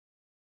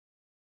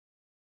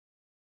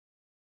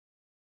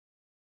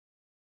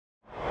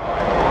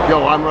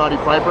Yo, I'm Roddy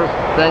Piper.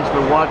 Thanks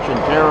for watching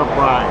Terra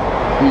Prime.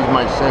 He's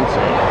my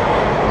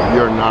sensei.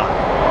 You're not.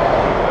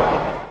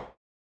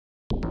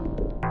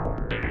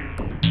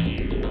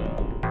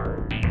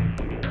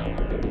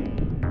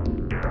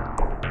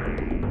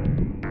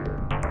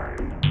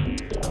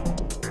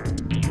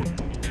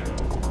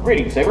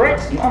 Greetings,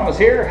 Saberites. Anonymous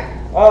here.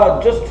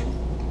 Just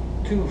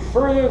to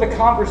further the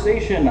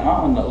conversation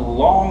on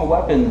long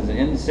weapons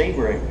in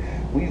sabering,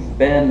 we've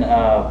been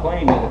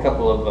playing with a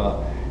couple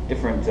of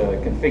different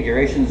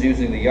configurations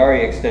using the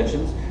Yari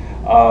extensions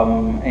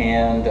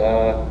and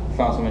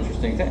found some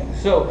interesting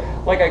things. So,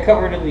 like I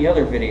covered in the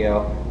other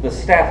video, the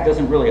staff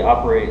doesn't really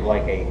operate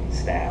like a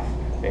staff,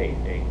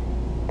 a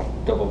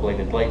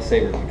double-bladed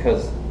lightsaber,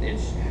 because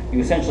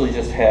you essentially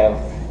just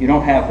you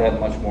don't have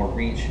that much more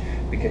reach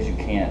because you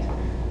can't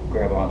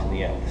grab onto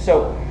the end.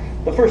 So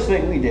the first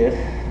thing we did,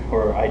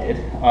 or I did,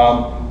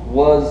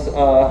 was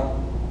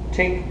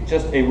take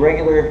just a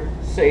regular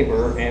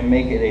saber and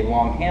make it a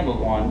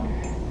long-handled one,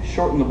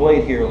 shorten the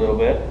blade here a little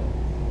bit,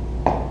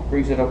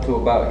 brings it up to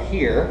about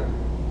here,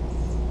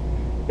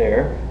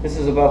 there. This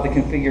is about the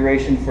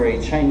configuration for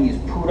a Chinese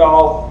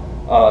pudal,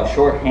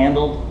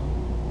 short-handled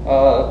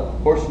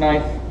horse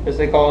knife, as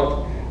they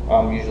call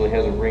it. Usually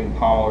has a ring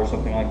pommel or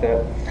something like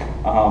that.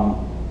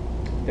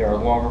 There are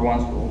longer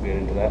ones, but we'll get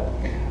into that.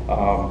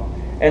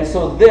 And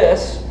so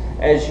this,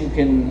 as you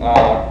can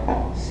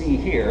see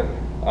here,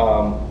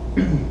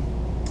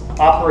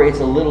 operates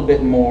a little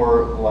bit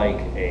more like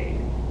a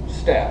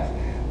staff.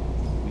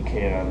 We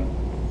can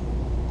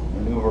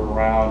maneuver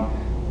around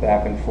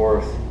back and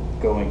forth,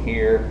 going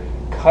here,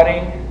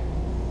 cutting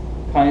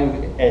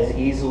kind of as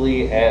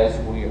easily as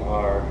we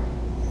are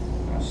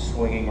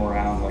swinging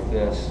around like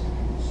this.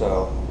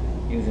 So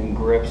using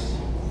grips,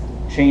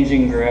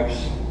 changing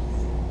grips,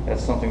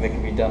 that's something that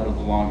can be done with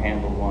the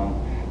long-handled one.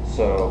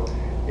 So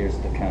here's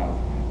the kind of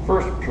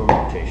first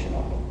permutation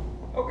of it.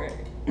 Okay,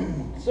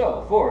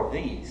 so for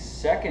the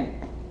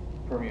second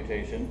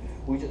permutation,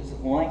 we just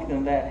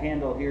lengthen that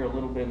handle here a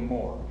little bit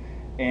more.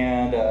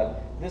 And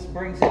this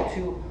brings it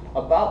to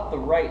about the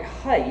right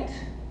height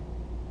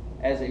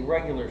as a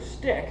regular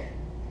stick,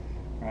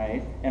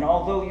 right? And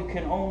although you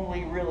can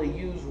only really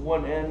use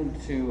one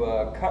end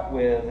to cut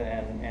with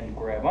and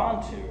grab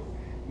onto,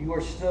 you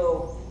are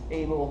still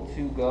able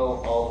to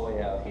go all the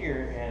way out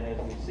here. And as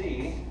we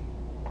see,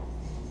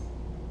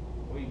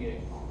 we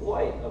get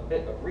quite a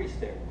bit of reach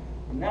there.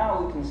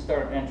 Now we can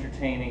start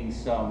entertaining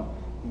some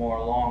more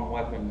long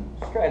weapon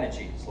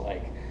strategies,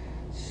 like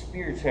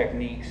spear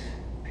techniques,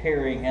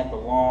 parrying at the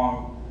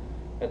long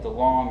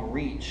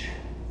reach,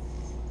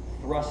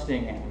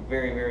 thrusting at a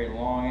very, very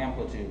long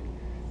amplitude,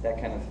 that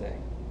kind of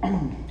thing.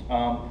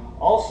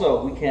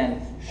 Also, we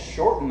can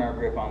shorten our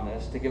grip on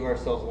this to give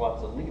ourselves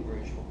lots of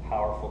leverage for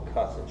powerful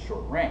cuts at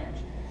short range.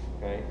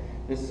 Okay,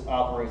 this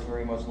operates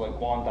very much like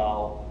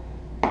Guandao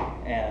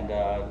and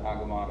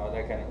Nagamata,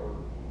 that kind of, or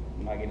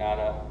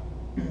Naginata.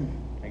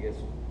 I guess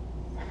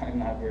I'm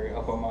not very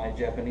up on my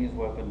Japanese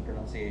weapon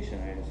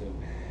pronunciation, I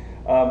assume.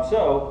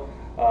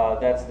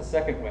 That's the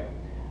second way.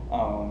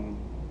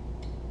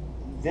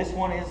 This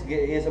one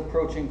is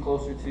approaching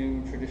closer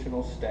to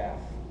traditional staff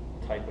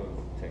type of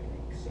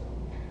technique. So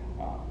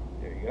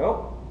there you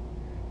go.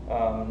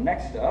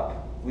 Next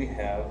up, we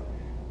have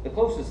the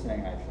closest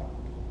thing I found.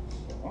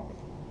 So,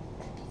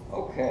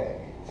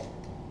 okay.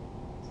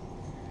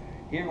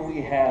 Here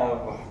we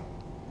have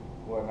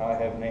what I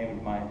have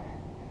named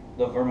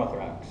the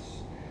Vermithrax,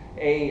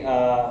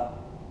 a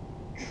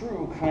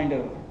true kind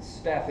of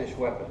staffish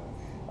weapon.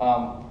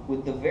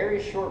 With the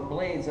very short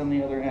blades on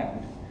the other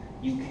end,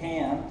 you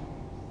can,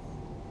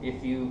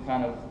 if you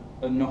kind of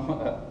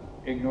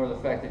ignore the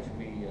fact that you'd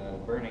be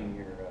burning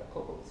your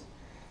clothes,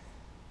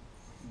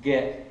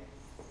 get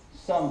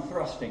some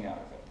thrusting out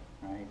of it,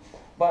 right?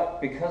 But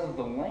because of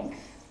the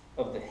length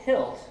of the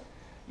hilt,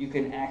 you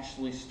can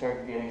actually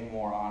start getting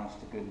more honest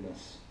to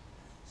goodness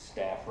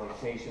staff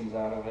rotations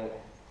out of it,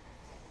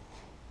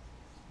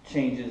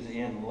 changes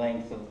in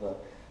length of the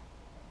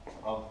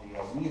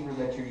lever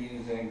that you're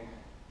using,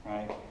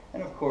 right?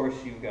 And of course,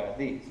 you've got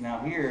these. Now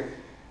here,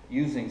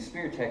 using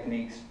spear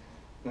techniques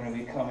going to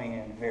be coming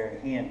in very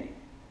handy,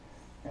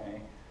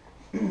 okay?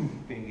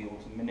 Being able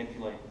to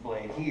manipulate the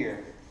blade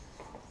here,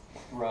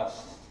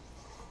 thrust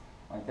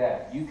like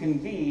that. You can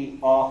be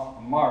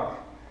off mark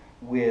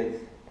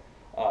with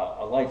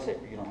a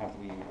lightsaber. You don't have to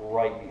be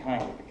right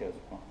behind it because,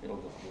 well,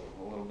 it'll just do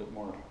a little bit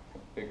more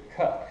bigger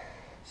cut.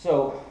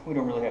 So we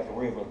don't really have to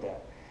worry about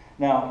that.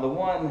 Now, the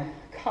one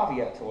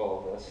caveat to all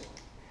of this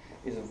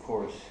is, of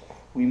course,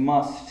 we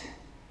must,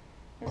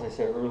 as I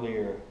said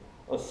earlier,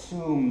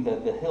 assume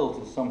that the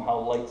hilt is somehow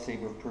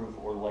lightsaber proof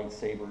or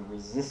lightsaber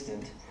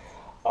resistant.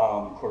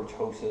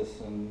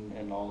 Cortosis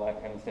and all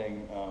that kind of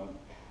thing.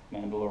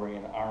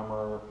 Mandalorian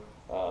armor,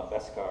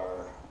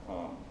 Beskar,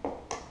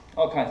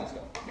 all kinds of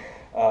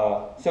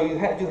stuff. So you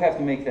do have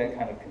to make that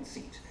kind of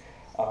conceit.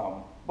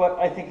 But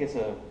I think it's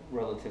a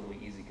relatively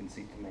easy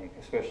conceit to make,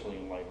 especially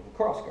in light of the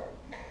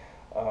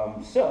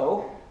crossguard.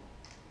 So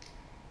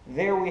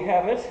there we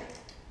have it.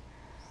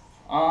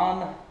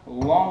 on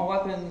long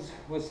weapons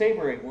with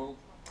sabering.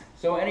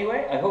 So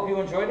anyway, I hope you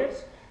enjoyed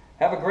it.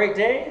 Have a great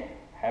day.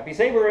 Happy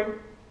sabering.